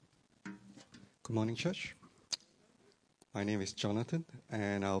Good morning, church. My name is Jonathan,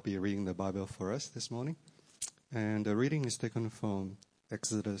 and I'll be reading the Bible for us this morning. And the reading is taken from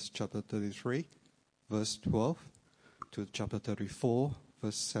Exodus chapter 33, verse 12, to chapter 34,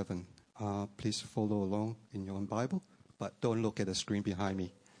 verse 7. Please follow along in your own Bible, but don't look at the screen behind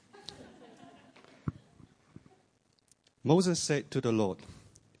me. Moses said to the Lord,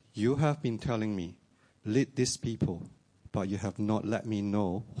 "You have been telling me, lead this people, but you have not let me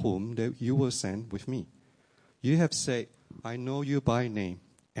know whom you will send with me. You have said, I know you by name,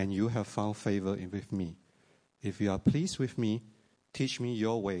 and you have found favor with me. If you are pleased with me, teach me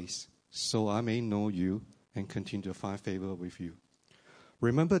your ways, so I may know you and continue to find favor with you.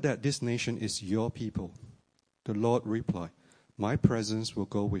 Remember that this nation is your people." The Lord replied, "My presence will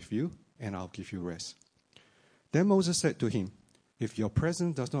go with you, and I'll give you rest." Then Moses said to him, "If your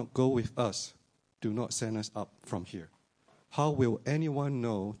presence does not go with us, do not send us up from here. How will anyone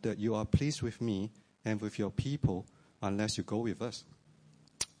know that you are pleased with me and with your people unless you go with us?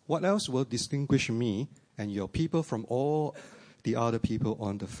 What else will distinguish me and your people from all the other people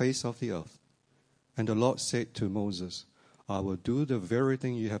on the face of the earth?" And the Lord said to Moses, "I will do the very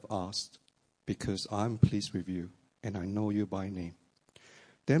thing you have asked, because I am pleased with you, and I know you by name."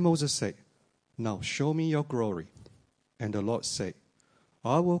 Then Moses said, "Now show me your glory." And the Lord said,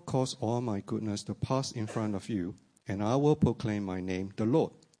 "I will cause all my goodness to pass in front of you, and I will proclaim my name, the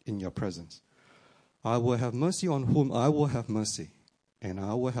Lord, in your presence. I will have mercy on whom I will have mercy, and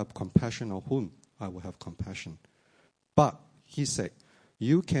I will have compassion on whom I will have compassion." But he said,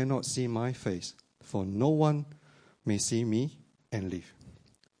 "You cannot see my face, for no one may see me and live."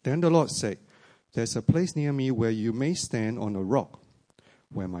 Then the Lord said, "There's a place near me where you may stand on a rock.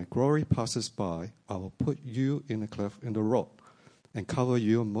 When my glory passes by, I will put you in a cleft in the rock and cover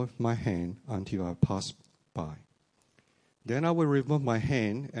you with my hand until I pass by. Then I will remove my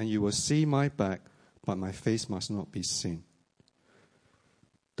hand, and you will see my back, but my face must not be seen."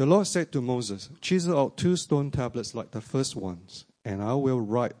 The Lord said to Moses, "Chisel out 2 stone tablets like the first ones, and I will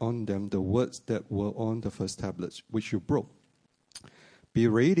write on them the words that were on the first tablets, which you broke. Be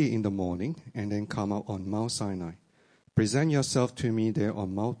ready in the morning, and then come out on Mount Sinai. Present yourself to me there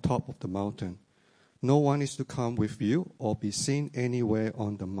on top of the mountain. No one is to come with you or be seen anywhere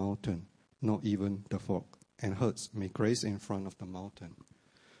on the mountain, not even the flock and herds may graze in front of the mountain."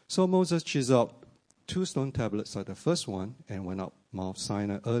 So Moses chiseled 2 stone tablets like the first one and went up Mount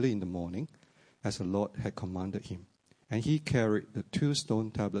Sinai early in the morning, as the Lord had commanded him. And he carried the 2 stone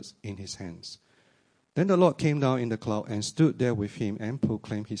tablets in his hands. Then the Lord came down in the cloud and stood there with him and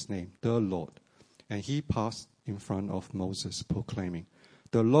proclaimed his name, the Lord. And he passed in front of Moses, proclaiming,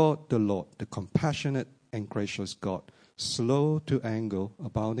 the Lord, the compassionate and gracious God, slow to anger,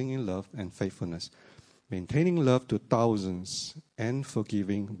 abounding in love and faithfulness, maintaining love to thousands, and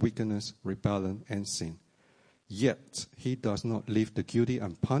forgiving wickedness, rebellion, and sin. Yet he does not leave the guilty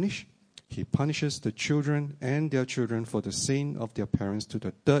unpunished. He punishes the children and their children for the sin of their parents to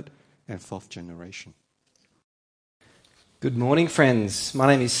the 3rd and 4th generation. Good morning, friends. My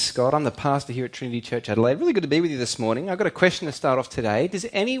name is Scott. I'm the pastor here at Trinity Church Adelaide. Really good to be with you this morning. I've got a question to start off today. Does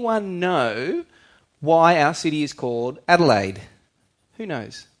anyone know why our city is called Adelaide? Who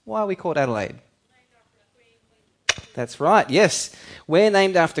knows? Why are we called Adelaide? That's right, yes. We're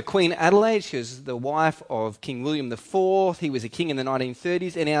named after Queen Adelaide. She was the wife of King William IV. He was a king in the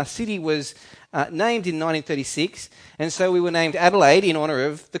 1930s, and our city was named in 1936, and so we were named Adelaide in honour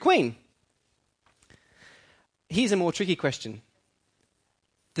of the Queen. Here's a more tricky question.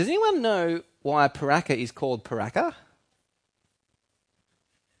 Does anyone know why Paraka is called Paraka? I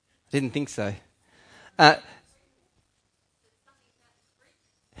didn't think so.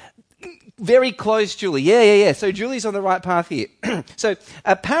 Very close, Julie. Yeah. So Julie's on the right path here. So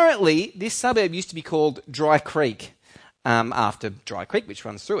apparently this suburb used to be called Dry Creek, after Dry Creek, which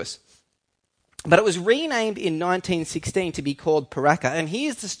runs through us. But it was renamed in 1916 to be called Paraka, and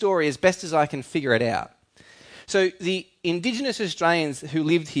here's the story as best as I can figure it out. So the Indigenous Australians who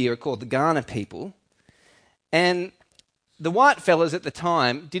lived here are called the Kaurna people, and the white fellas at the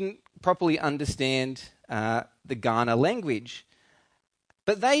time didn't properly understand the Kaurna language.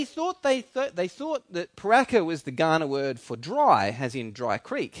 But they thought that Paraka was the Kaurna word for dry, as in Dry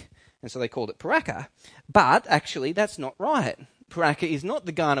Creek, and so they called it Paraka. But actually, that's not right. Paraka is not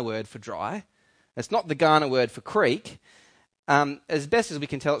the Kaurna word for dry. It's not the Kaurna word for creek. As best as we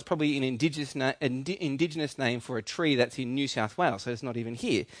can tell, it's probably an indigenous name for a tree that's in New South Wales, so it's not even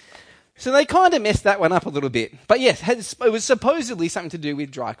here. So they kind of messed that one up a little bit. But yes, it was supposedly something to do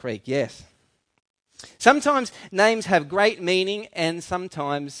with Dry Creek, yes. Sometimes names have great meaning and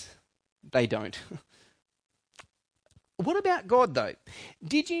sometimes they don't. What about God, though?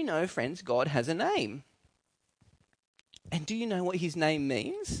 Did you know, friends, God has a name? And do you know what his name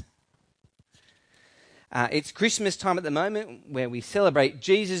means? It's Christmas time at the moment where we celebrate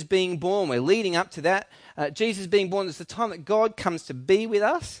Jesus being born. We're leading up to that. Jesus being born is the time that God comes to be with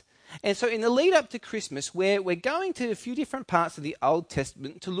us. And so in the lead up to Christmas, we're going to a few different parts of the Old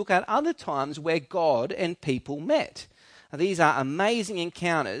Testament to look at other times where God and people met. Now, these are amazing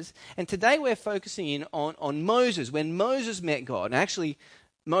encounters. And today we're focusing in on Moses, when Moses met God. And actually,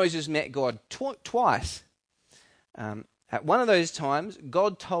 Moses met God twice. At one of those times,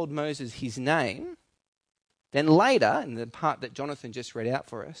 God told Moses his name. Then later, in the part that Jonathan just read out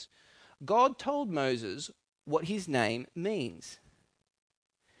for us, God told Moses what his name means.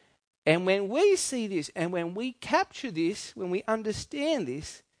 And when we see this, and when we capture this, when we understand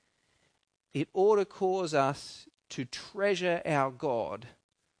this, it ought to cause us to treasure our God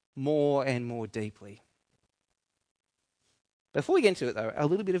more and more deeply. Before we get into it, though, a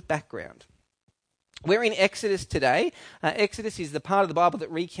little bit of background. We're in Exodus today. Exodus is the part of the Bible that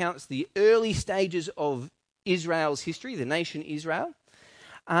recounts the early stages of Israel's history, the nation Israel.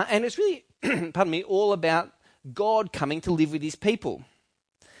 And it's really, all about God coming to live with his people.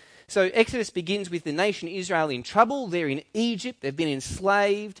 So Exodus begins with the nation Israel in trouble. They're in Egypt. They've been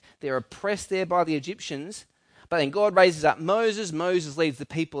enslaved. They're oppressed there by the Egyptians. But then God raises up Moses. Moses leads the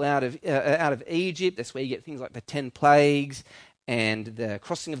people out of Egypt. That's where you get things like the 10 plagues and the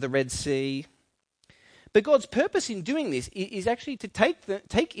crossing of the Red Sea. But God's purpose in doing this is actually to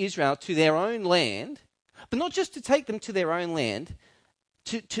take Israel to their own land, but not just to take them to their own land,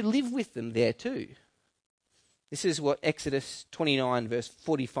 to live with them there too. This is what Exodus 29 verse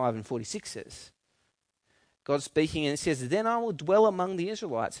 45 and 46 says. God speaking, and it says, "Then I will dwell among the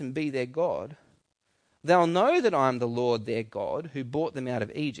Israelites and be their God. They'll know that I am the Lord their God who brought them out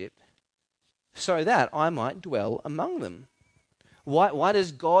of Egypt, so that I might dwell among them." Why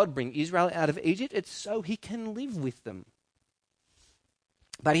does God bring Israel out of Egypt? It's so he can live with them.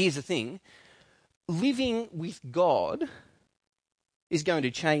 But here's the thing. Living with God is going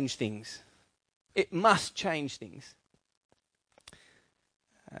to change things. It must change things.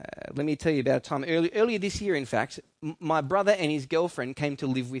 Let me tell you about a time earlier this year, in fact, my brother and his girlfriend came to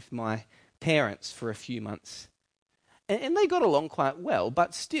live with my parents for a few months. And they got along quite well,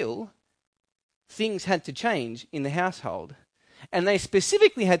 but still, things had to change in the household. And they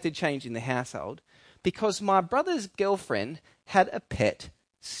specifically had to change in the household because my brother's girlfriend had a pet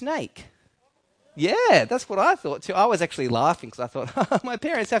snake. Yeah, that's what I thought too. I was actually laughing because I thought, my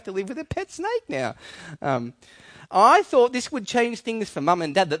parents have to live with a pet snake now. I thought this would change things for mum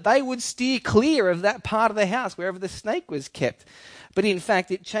and dad, that they would steer clear of that part of the house wherever the snake was kept. But in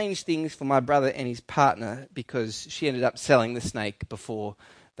fact, it changed things for my brother and his partner because she ended up selling the snake before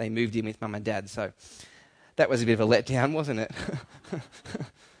they moved in with mum and dad. So that was a bit of a letdown, wasn't it?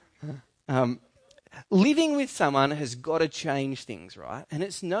 Living with someone has got to change things, right? And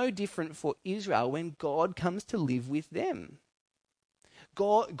it's no different for Israel when God comes to live with them.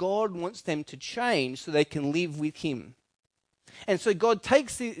 God wants them to change so they can live with him. And so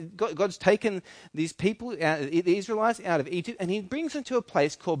God's taken these people, the Israelites, out of Egypt, and he brings them to a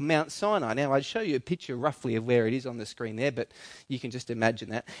place called Mount Sinai. Now, I'd show you a picture roughly of where it is on the screen there, but you can just imagine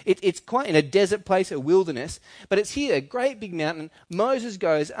that. It's quite in a desert place, a wilderness, but it's here, a great big mountain. Moses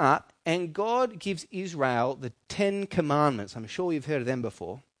goes up, and God gives Israel the 10 Commandments. I'm sure you've heard of them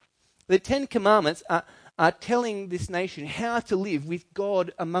before. The 10 Commandments are telling this nation how to live with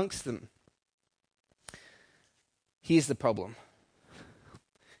God amongst them. Here's the problem.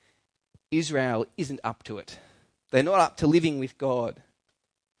 Israel isn't up to it. They're not up to living with God.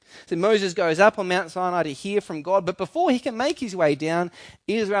 So Moses goes up on Mount Sinai to hear from God, but before he can make his way down,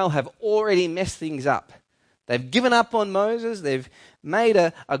 Israel have already messed things up. They've given up on Moses. They've made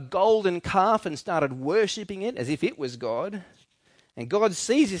a golden calf and started worshipping it as if it was God. And God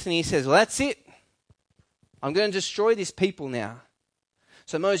sees this and he says, well, that's it. I'm going to destroy this people now.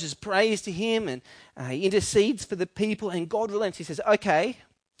 So Moses prays to him and he intercedes for the people, and God relents. He says, okay,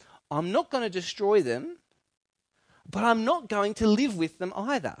 I'm not going to destroy them, but I'm not going to live with them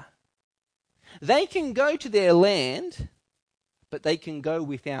either. They can go to their land, but they can go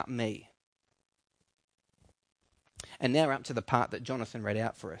without me. And now we're up to the part that Jonathan read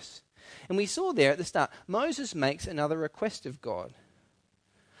out for us. And we saw there at the start, Moses makes another request of God.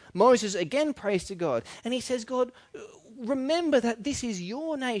 Moses again prays to God, and he says, God, remember that this is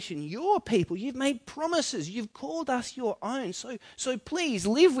your nation, your people. You've made promises. You've called us your own. So please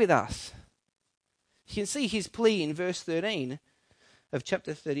live with us. You can see his plea in verse 13 of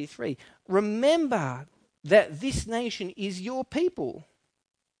chapter 33. Remember that this nation is your people.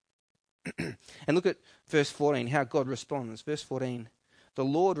 And look at verse 14, how God responds. Verse 14, the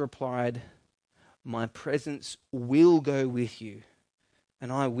Lord replied, my presence will go with you,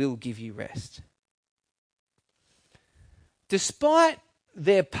 and I will give you rest. Despite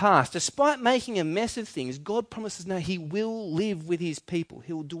their past, despite making a mess of things, God promises now he will live with his people.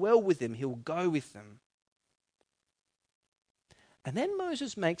 He'll dwell with them. He'll go with them. And then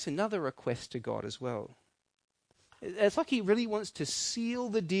Moses makes another request to God as well. It's like he really wants to seal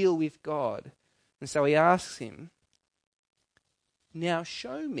the deal with God. And so he asks him, now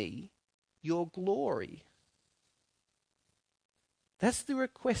show me your glory. That's the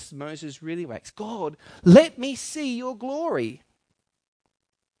request Moses really makes. God, let me see your glory.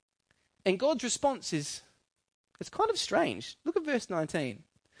 And God's response is, it's kind of strange. Look at verse 19.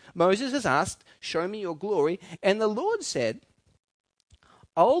 Moses has asked, show me your glory. And the Lord said,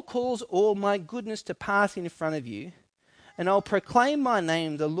 I'll cause all my goodness to pass in front of you, and I'll proclaim my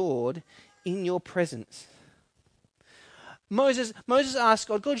name, the Lord, in your presence. Moses asks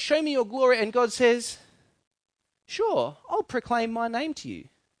God, God, show me your glory. And God says, sure, I'll proclaim my name to you.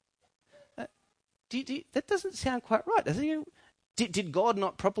 That doesn't sound quite right, does it? Did God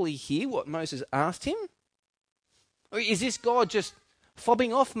not properly hear what Moses asked him? Or is this God just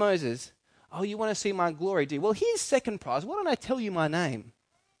fobbing off Moses? Oh, you want to see my glory, do you? Well, here's second prize. Why don't I tell you my name?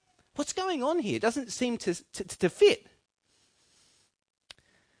 What's going on here? It doesn't seem to fit.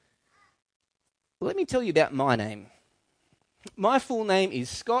 Let me tell you about my name. My full name is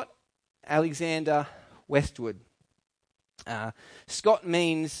Scott Alexander Westwood. Scott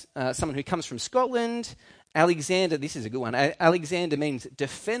means someone who comes from Scotland. Alexander, this is a good one. Alexander means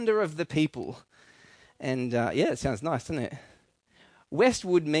defender of the people. And it sounds nice, doesn't it?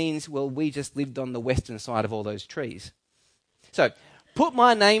 Westwood means, well, we just lived on the western side of all those trees. So, put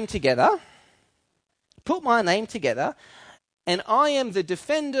my name together, and I am the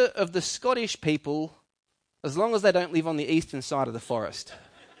defender of the Scottish people as long as they don't live on the eastern side of the forest.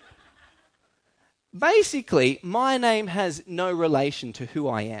 Basically, my name has no relation to who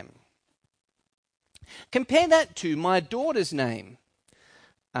I am. Compare that to my daughter's name.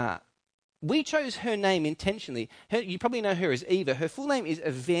 We chose her name intentionally. You probably know her as Eva. Her full name is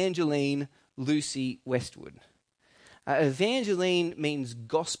Evangeline Lucy Westwood. Evangeline means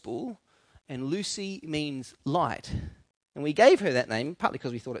gospel, and Lucy means light. And we gave her that name partly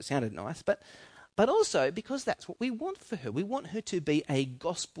because we thought it sounded nice, but also because that's what we want for her. We want her to be a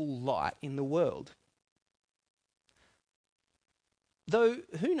gospel light in the world. Though,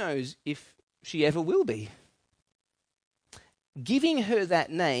 who knows if she ever will be. Giving her that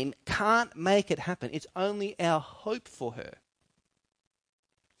name can't make it happen. It's only our hope for her.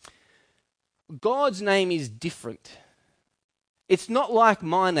 God's name is different. It's not like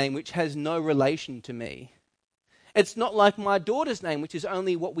my name, which has no relation to me. It's not like my daughter's name, which is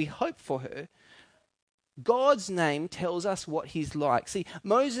only what we hope for her. God's name tells us what he's like. See,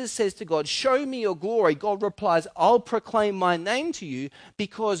 Moses says to God, show me your glory. God replies, I'll proclaim my name to you,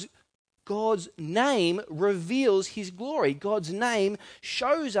 because God's name reveals his glory. God's name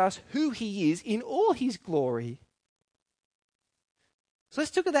shows us who he is in all his glory. So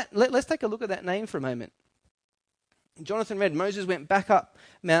let's take a look at that name for a moment. Jonathan read, Moses went back up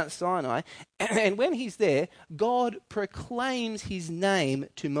Mount Sinai, and when he's there, God proclaims his name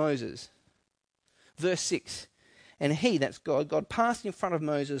to Moses. Verse 6, and he, that's God passed in front of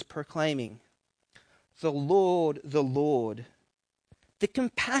Moses proclaiming, the Lord, the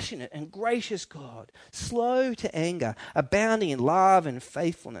compassionate and gracious God, slow to anger, abounding in love and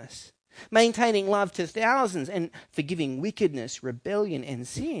faithfulness, maintaining love to thousands and forgiving wickedness, rebellion and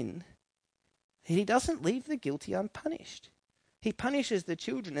sin. He doesn't leave the guilty unpunished. He punishes the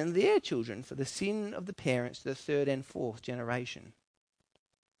children and their children for the sin of the parents to the third and fourth generation.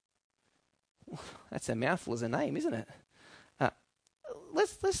 That's a mouthful as a name, isn't it?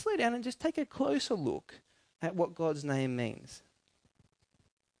 Let's slow down and just take a closer look at what God's name means.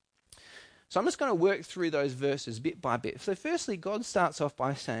 So I'm just going to work through those verses bit by bit. So firstly, God starts off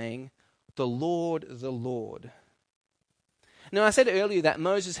by saying, the Lord, the Lord. Now, I said earlier that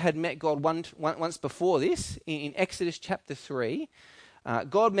Moses had met God once before this, in Exodus chapter 3.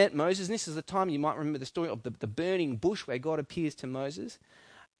 God met Moses, and this is the time you might remember the story of the burning bush where God appears to Moses.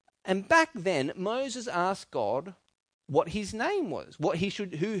 And back then, Moses asked God what his name was, what he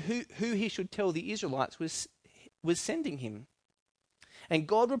should, who he should tell the Israelites was sending him. And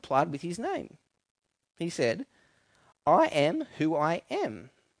God replied with his name. He said, I am who I am.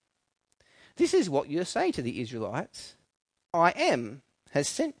 This is what you say to the Israelites. I am has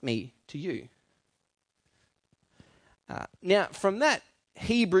sent me to you. Now, from that,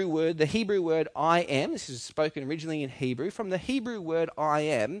 Hebrew word, the Hebrew word I am, this is spoken originally in Hebrew. From the Hebrew word I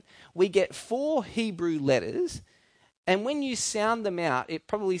am, we get 4 Hebrew letters, and when you sound them out, it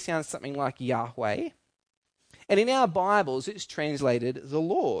probably sounds something like Yahweh. And in our Bibles, it's translated the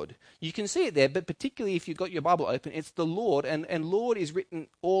Lord. You can see it there, but particularly if you've got your Bible open, it's the Lord, and Lord is written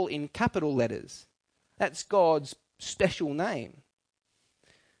all in capital letters. That's God's special name.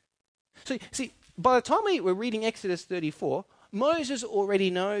 So, see, by the time we're reading Exodus 34, Moses already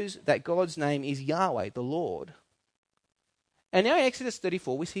knows that God's name is Yahweh, the Lord. And now in Exodus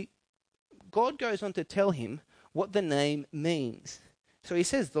 34, we see God goes on to tell him what the name means. So he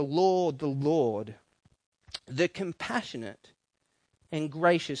says, the Lord, the compassionate and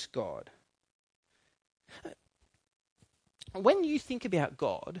gracious God. When you think about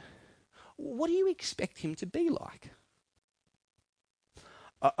God, what do you expect him to be like?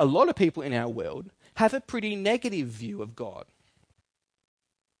 A lot of people in our world have a pretty negative view of God.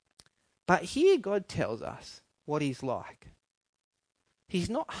 But here God tells us what he's like. He's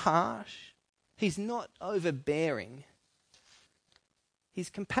not harsh. He's not overbearing. He's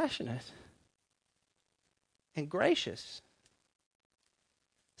compassionate and gracious.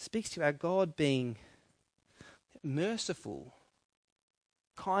 Speaks to our God being merciful,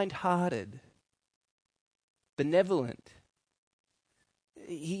 kind-hearted, benevolent.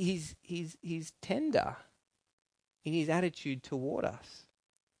 He's tender in his attitude toward us.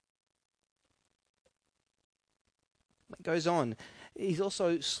 It goes on. He's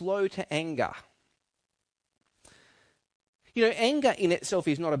also slow to anger. You know, anger in itself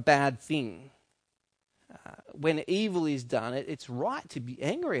is not a bad thing. When evil is done, it's right to be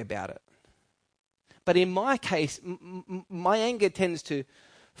angry about it. But in my case, my anger tends to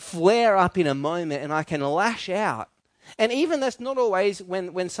flare up in a moment and I can lash out. And even that's not always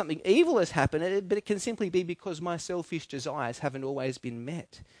when something evil has happened, but it can simply be because my selfish desires haven't always been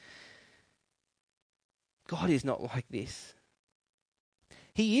met. God is not like this.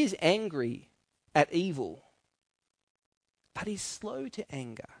 He is angry at evil, but he's slow to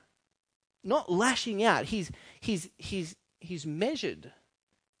anger. Not lashing out. He's measured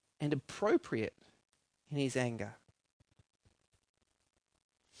and appropriate in his anger.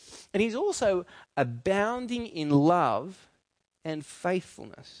 And he's also abounding in love and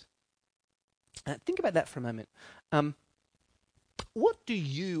faithfulness. Think about that for a moment. What do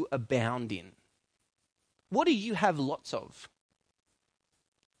you abound in? What do you have lots of?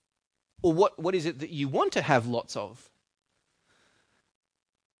 Or what is it that you want to have lots of?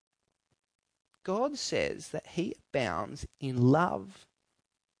 God says that he abounds in love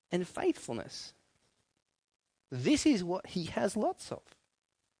and faithfulness. This is what he has lots of.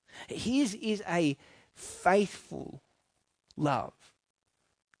 His is a faithful love.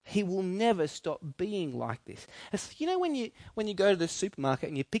 He will never stop being like this. You know when you go to the supermarket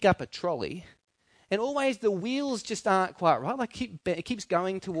and you pick up a trolley, and always the wheels just aren't quite right. Like it keeps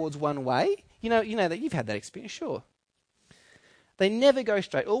going towards one way. You know that you've had that experience, sure. They never go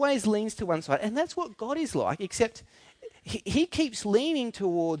straight. Always leans to one side, and that's what God is like. Except he keeps leaning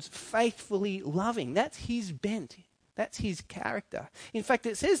towards faithfully loving. That's his bent. That's his character. In fact,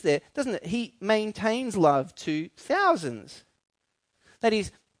 it says there, doesn't it? He maintains love to thousands. That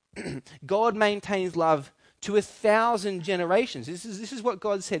is, God maintains love to 1,000 generations. This is what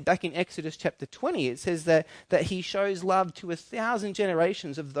God said back in Exodus chapter 20. It says that he shows love to 1,000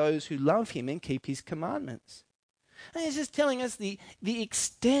 generations of those who love him and keep his commandments. And it's just telling us the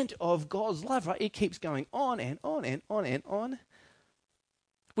extent of God's love, right? It keeps going on and on and on and on,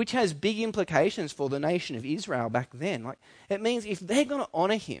 which has big implications for the nation of Israel back then. Like, it means if they're going to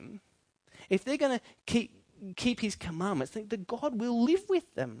honor him, if they're going to keep his commandments, that God will live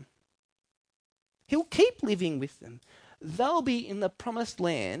with them. He'll keep living with them. They'll be in the promised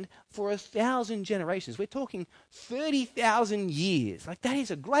land for 1,000 generations. We're talking 30,000 years. Like, that is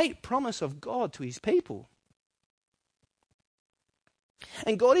a great promise of God to his people.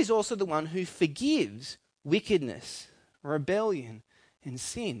 And God is also the one who forgives wickedness, rebellion, and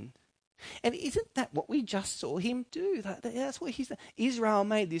sin. And isn't that what we just saw him do? That's what he's done. Israel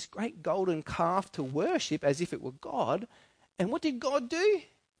made this great golden calf to worship as if it were God. And what did God do?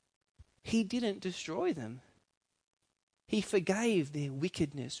 He didn't destroy them. He forgave their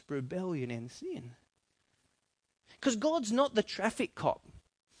wickedness, rebellion, and sin. Because God's not the traffic cop,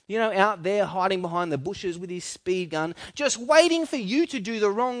 out there hiding behind the bushes with his speed gun, just waiting for you to do the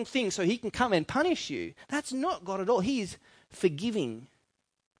wrong thing so he can come and punish you. That's not God at all. He is forgiving.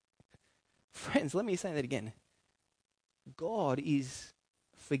 Friends, let me say that again. God is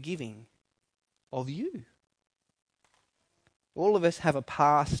forgiving of you. All of us have a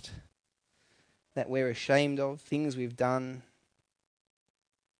past that we're ashamed of, things we've done.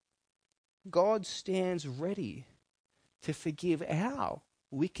 God stands ready to forgive our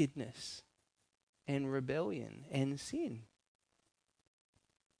wickedness and rebellion and sin.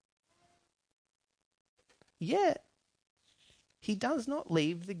 Yet, he does not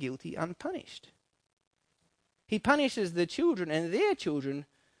leave the guilty unpunished. He punishes the children and their children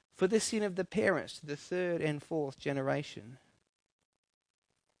for the sin of the parents to the third and fourth generation.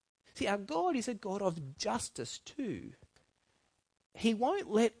 See, our God is a God of justice too. He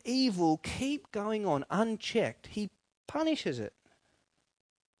won't let evil keep going on unchecked. He punishes it.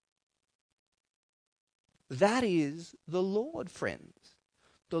 That is the Lord, friends.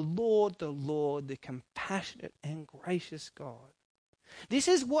 The Lord, the compassionate and gracious God. This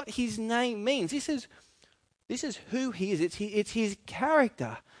is what his name means. This is who he is. It's his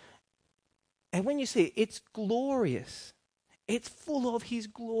character. And when you see it, it's glorious. It's full of his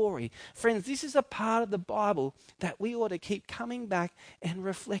glory. Friends, this is a part of the Bible that we ought to keep coming back and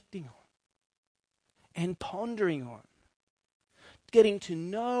reflecting on and pondering on. Getting to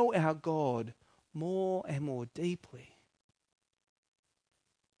know our God more and more deeply.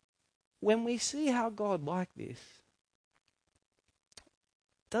 When we see our God like this,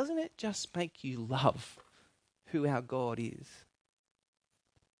 doesn't it just make you love who our God is?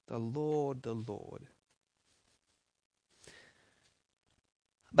 The Lord, the Lord.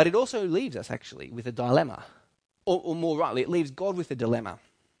 But it also leaves us actually with a dilemma. Or more rightly, it leaves God with a dilemma.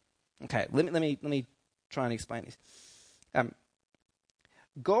 Okay, let me try and explain this.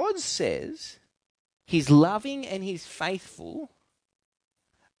 God says he's loving and he's faithful,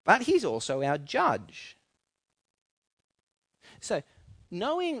 but he's also our judge. So,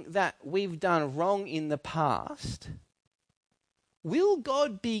 knowing that we've done wrong in the past, will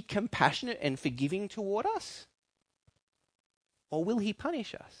God be compassionate and forgiving toward us? Or will he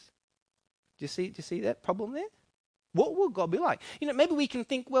punish us? Do you see that problem there? What will God be like? Maybe we can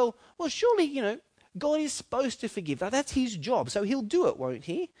think, well, surely, God is supposed to forgive. That's his job, so he'll do it, won't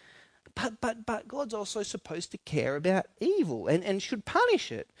he? But God's also supposed to care about evil and should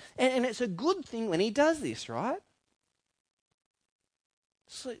punish it. And it's a good thing when he does this, right?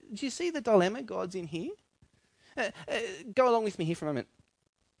 So do you see the dilemma God's in here? Go along with me here for a moment.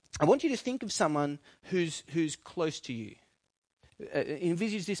 I want you to think of someone who's close to you.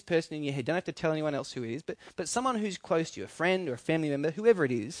 Envisage this person in your head. Don't have to tell anyone else who it is, but someone who's close to you, a friend or a family member, whoever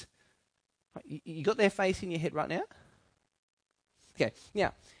it is. You got their face in your head right now? Okay,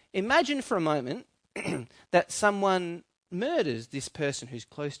 now, imagine for a moment that someone murders this person who's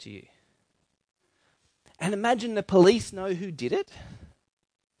close to you. And imagine the police know who did it.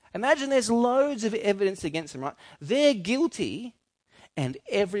 Imagine there's loads of evidence against them, right? They're guilty and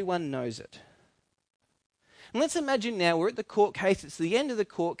everyone knows it. And let's imagine now we're at the court case. It's the end of the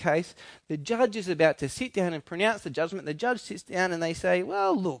court case. The judge is about to sit down and pronounce the judgment. The judge sits down and they say,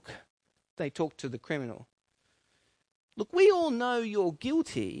 well, look, they talk to the criminal. Look, we all know you're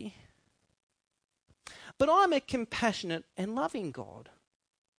guilty, but I'm a compassionate and loving God.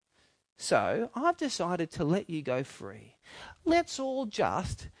 So I've decided to let you go free. Let's all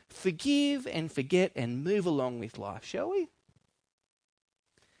just forgive and forget and move along with life, shall we?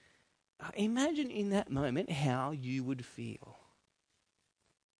 Imagine in that moment how you would feel.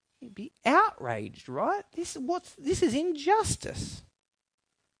 You'd be outraged, right? This is injustice.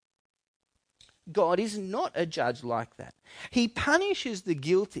 God is not a judge like that. He punishes the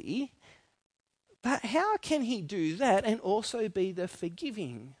guilty, but how can he do that and also be the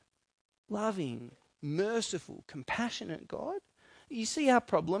forgiving, loving, merciful, compassionate God? You see our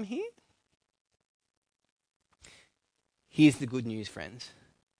problem here? Here's the good news, friends.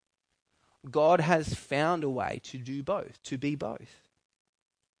 God has found a way to do both, to be both.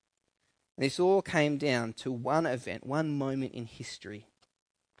 This all came down to one event, one moment in history.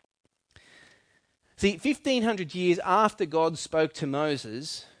 See, 1,500 years after God spoke to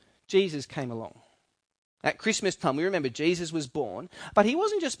Moses, Jesus came along. At Christmas time, we remember Jesus was born, but he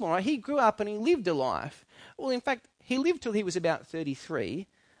wasn't just born, right? He grew up and he lived a life. Well, in fact, he lived till he was about 33,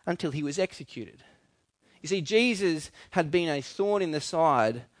 until he was executed. You see, Jesus had been a thorn in the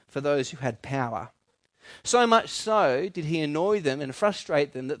side for those who had power. So much so did he annoy them and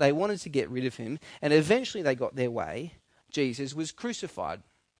frustrate them that they wanted to get rid of him, and eventually they got their way. Jesus was crucified.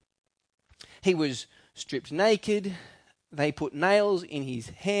 He was stripped naked. They put nails in his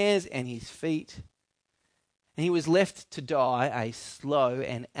hands and his feet. And he was left to die a slow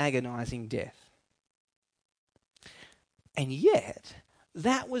and agonizing death. And yet,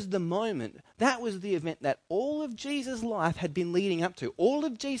 that was the moment, that was the event that all of Jesus' life had been leading up to. All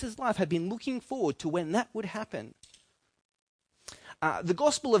of Jesus' life had been looking forward to when that would happen. The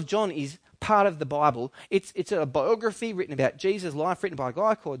Gospel of John is part of the Bible. It's a biography written about Jesus' life, written by a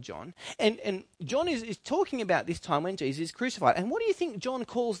guy called John. And John is talking about this time when Jesus is crucified. And what do you think John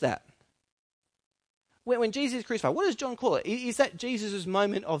calls that? When Jesus is crucified, what does John call it? Is that Jesus'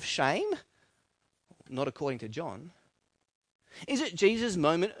 moment of shame? Not according to John. Is it Jesus'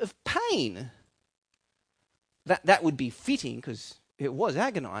 moment of pain? That would be fitting because it was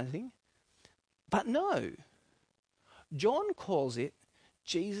agonizing. But no. John calls it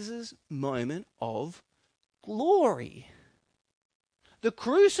Jesus' moment of glory. The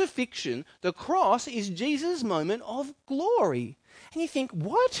crucifixion, the cross, is Jesus' moment of glory. And you think,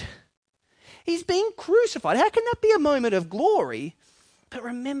 what? He's being crucified. How can that be a moment of glory? But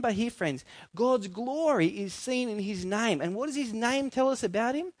remember here, friends, God's glory is seen in his name. And what does his name tell us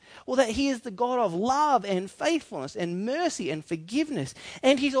about him? Well, that he is the God of love and faithfulness and mercy and forgiveness.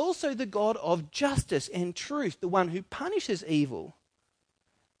 And he's also the God of justice and truth, the one who punishes evil.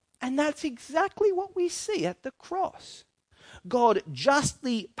 And that's exactly what we see at the cross. God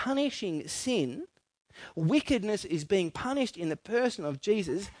justly punishing sin. Wickedness is being punished in the person of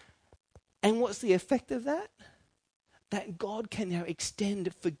Jesus. And what's the effect of that? That God can now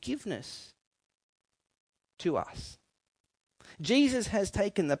extend forgiveness to us. Jesus has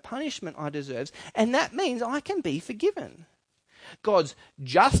taken the punishment I deserve, and that means I can be forgiven. God's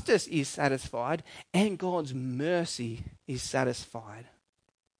justice is satisfied, and God's mercy is satisfied.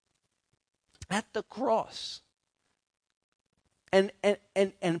 At the cross, and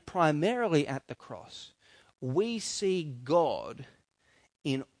primarily at the cross, we see God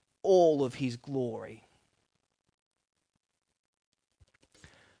in all of his glory.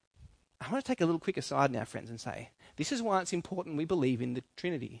 I want to take a little quick aside now, friends, and say, this is why it's important we believe in the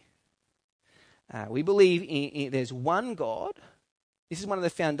Trinity. We believe there's one God. This is one of the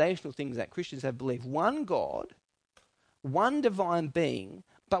foundational things that Christians have believed. One God, one divine being,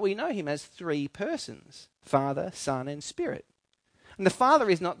 but we know him as three persons, Father, Son, and Spirit. And the Father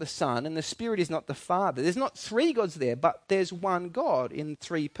is not the Son, and the Spirit is not the Father. There's not three gods there, but there's one God in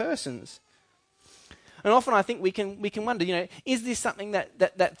three persons. And often I think we can wonder, is this something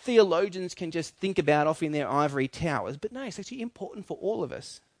that theologians can just think about off in their ivory towers? But no, it's actually important for all of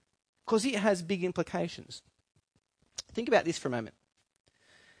us because it has big implications. Think about this for a moment.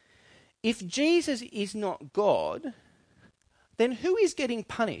 If Jesus is not God, then who is getting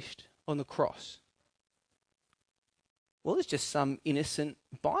punished on the cross? Well, it's just some innocent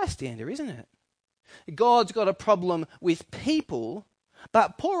bystander, isn't it? God's got a problem with people,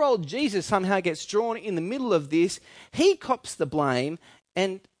 but poor old Jesus somehow gets drawn in the middle of this. He cops the blame,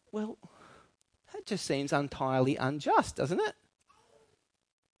 and, well, that just seems entirely unjust, doesn't it?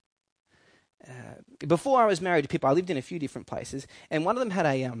 Before I was married to Pippa, I lived in a few different places, and one of them had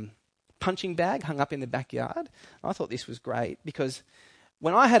a punching bag hung up in the backyard. I thought this was great because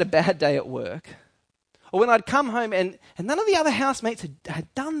when I had a bad day at work, or when I'd come home and none of the other housemates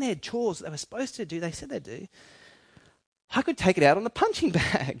had done their chores that they were supposed to do, they said they'd do, I could take it out on the punching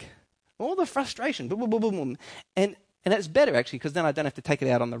bag. All the frustration. Boom, boom, boom, boom, boom. And it's better, actually, because then I don't have to take it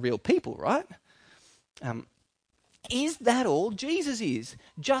out on the real people, right? Is that all Jesus is?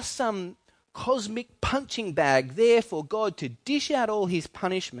 Just some cosmic punching bag there for God to dish out all his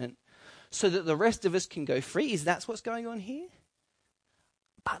punishment so that the rest of us can go free? Is that what's going on here?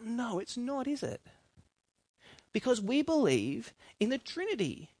 But no, it's not, is it? Because we believe in the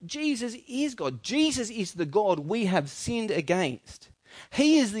Trinity. Jesus is God. Jesus is the God we have sinned against.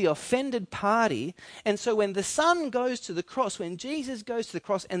 He is the offended party. And so when the Son goes to the cross, when Jesus goes to the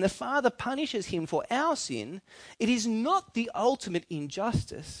cross and the Father punishes him for our sin, it is not the ultimate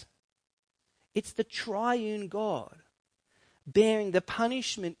injustice. It's the triune God bearing the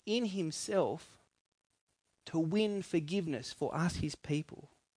punishment in himself to win forgiveness for us, his people.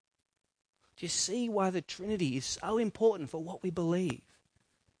 Do you see why the Trinity is so important for what we believe?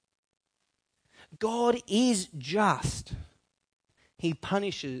 God is just. He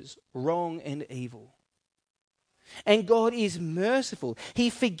punishes wrong and evil. And God is merciful. He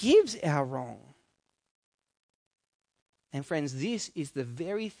forgives our wrong. And friends, this is the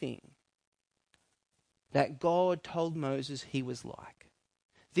very thing that God told Moses he was like.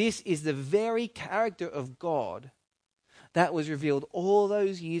 This is the very character of God that was revealed all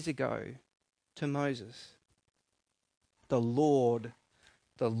those years ago to Moses. The Lord,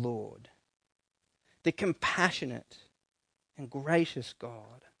 the compassionate and gracious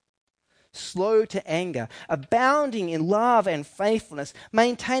God, slow to anger, abounding in love and faithfulness,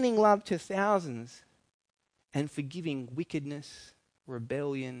 maintaining love to thousands, and forgiving wickedness,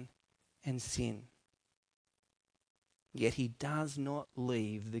 rebellion, and sin. Yet he does not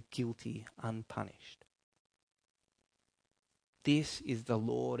leave the guilty unpunished. This is the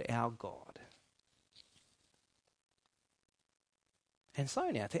Lord our God. And so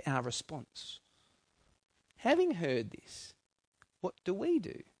now to our response. Having heard this, what do we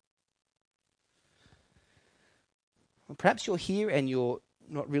do? Well, perhaps you're here and you're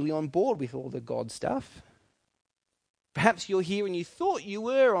not really on board with all the God stuff. Perhaps you're here and you thought you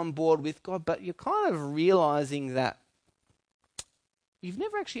were on board with God, but you're kind of realizing that you've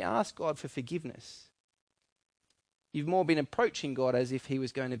never actually asked God for forgiveness. You've more been approaching God as if he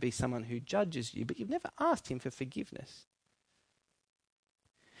was going to be someone who judges you, but you've never asked him for forgiveness.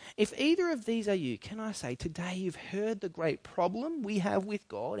 If either of these are you, can I say today you've heard the great problem we have with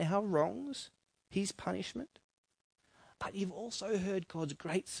God, our wrongs, his punishment, but you've also heard God's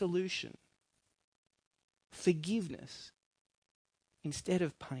great solution, forgiveness instead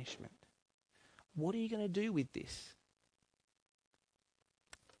of punishment. What are you going to do with this?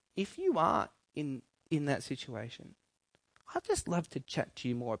 If you are in that situation, I'd just love to chat to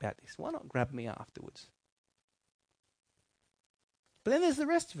you more about this. Why not grab me afterwards? But then there's the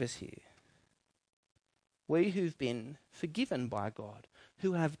rest of us here. We who've been forgiven by God,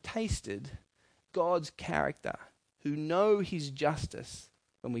 who have tasted God's character, who know his justice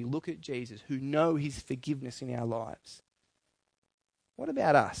when we look at Jesus, who know his forgiveness in our lives. What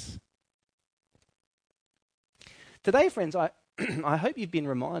about us? Today, friends, I hope you've been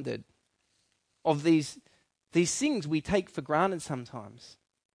reminded of these things we take for granted sometimes.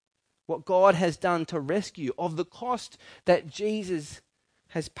 What God has done to rescue, of the cost that Jesus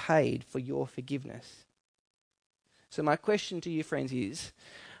has paid for your forgiveness. So my question to you, friends, is,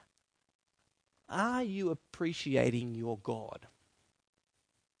 are you appreciating your God?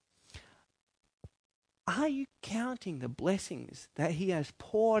 Are you counting the blessings that he has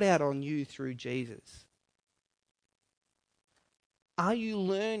poured out on you through Jesus? Are you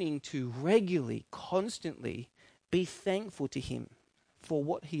learning to regularly, constantly be thankful to him for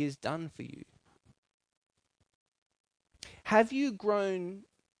what he has done for you? Have you grown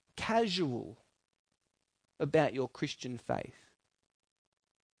casual about your Christian faith?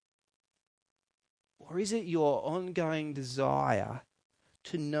 Or is it your ongoing desire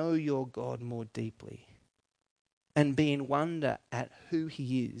to know your God more deeply and be in wonder at who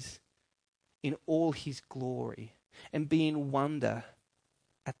he is in all his glory, and be in wonder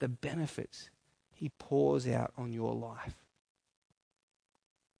at the benefits he pours out on your life?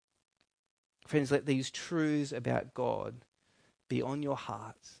 Friends, let these truths about God be on your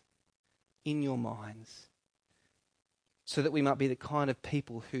hearts, in your minds, so that we might be the kind of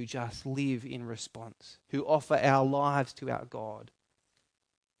people who just live in response, who offer our lives to our God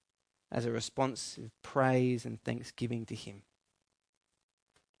as a response of praise and thanksgiving to him.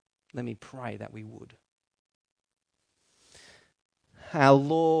 Let me pray that we would. Our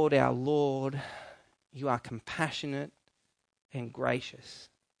Lord, you are compassionate and gracious,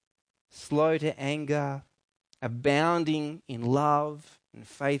 slow to anger, abounding in love and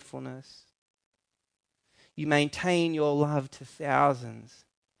faithfulness. You maintain your love to thousands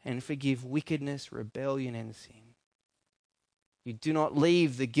and forgive wickedness, rebellion, and sin. You do not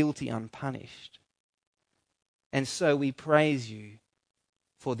leave the guilty unpunished. And so we praise you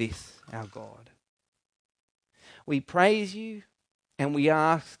for this, our God. We praise you and we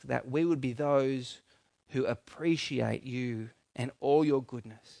ask that we would be those who appreciate you and all your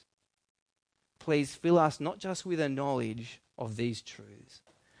goodness. Please fill us not just with a knowledge of these truths,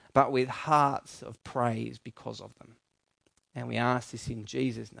 but with hearts of praise because of them. And we ask this in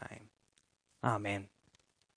Jesus' name. Amen.